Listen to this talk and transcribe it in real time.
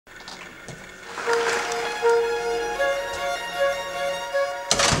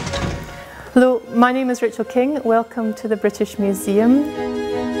My name is Rachel King. Welcome to the British Museum.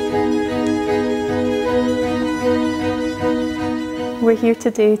 We're here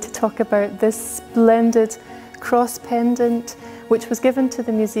today to talk about this splendid cross pendant which was given to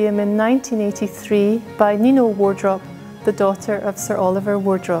the museum in 1983 by Nino Wardrop, the daughter of Sir Oliver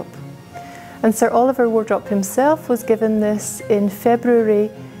Wardrop. And Sir Oliver Wardrop himself was given this in February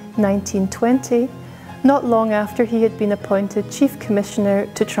 1920, not long after he had been appointed Chief Commissioner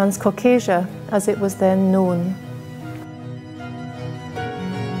to Transcaucasia, as it was then known.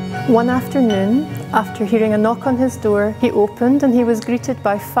 One afternoon, after hearing a knock on his door, he opened and he was greeted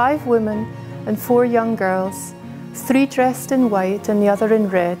by 5 women and 4 young girls, 3 dressed in white and the other in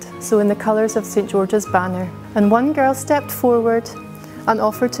red, so in the colours of St. George's banner. And one girl stepped forward and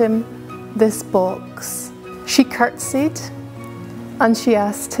offered him this box. She curtsied and she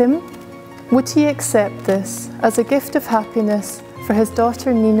asked him, would he accept this as a gift of happiness for his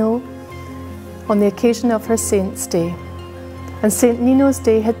daughter Nino on the occasion of her Saint's Day. And St. Nino's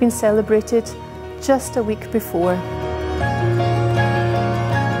Day had been celebrated just a week before.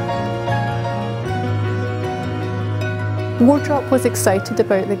 Wardrop was excited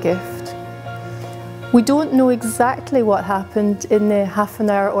about the gift. We don't know exactly what happened in the half an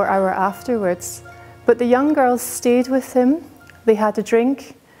hour or hour afterwards, but the young girls stayed with him, they had a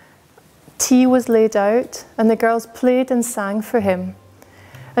drink, tea was laid out, and the girls played and sang for him.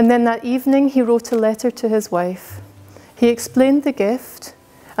 And then that evening he wrote a letter to his wife. He explained the gift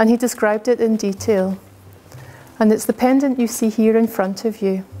and he described it in detail. And it's the pendant you see here in front of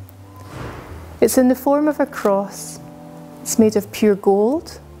you. It's in the form of a cross. It's made of pure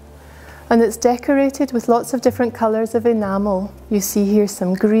gold and it's decorated with lots of different colours of enamel. You see here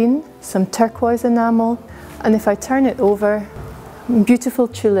some green, some turquoise enamel, and if I turn it over, beautiful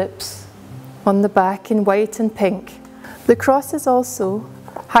tulips on the back in white and pink. The cross is also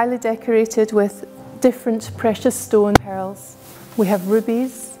highly decorated with different precious stone pearls. We have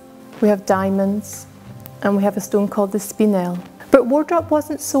rubies, we have diamonds, and we have a stone called the spinel. But Wardrop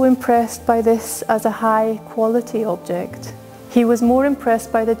wasn't so impressed by this as a high quality object. He was more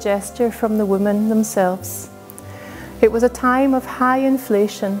impressed by the gesture from the women themselves. It was a time of high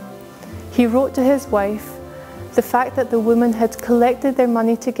inflation. He wrote to his wife the fact that the women had collected their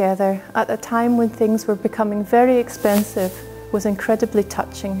money together at a time when things were becoming very expensive was incredibly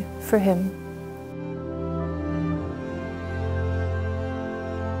touching for him.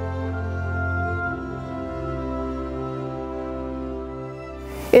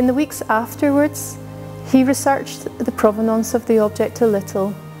 In the weeks afterwards, he researched the provenance of the object a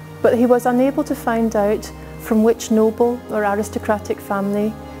little, but he was unable to find out from which noble or aristocratic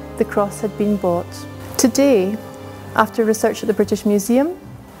family the cross had been bought. Today, after research at the British Museum,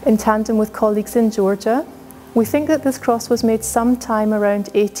 in tandem with colleagues in Georgia, we think that this cross was made sometime around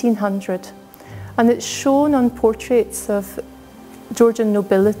 1800, and it's shown on portraits of Georgian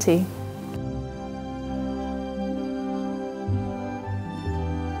nobility.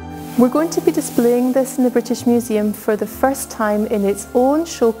 We're going to be displaying this in the British Museum for the first time in its own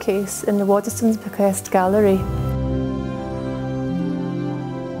showcase in the Waddesdon's Bequest Gallery.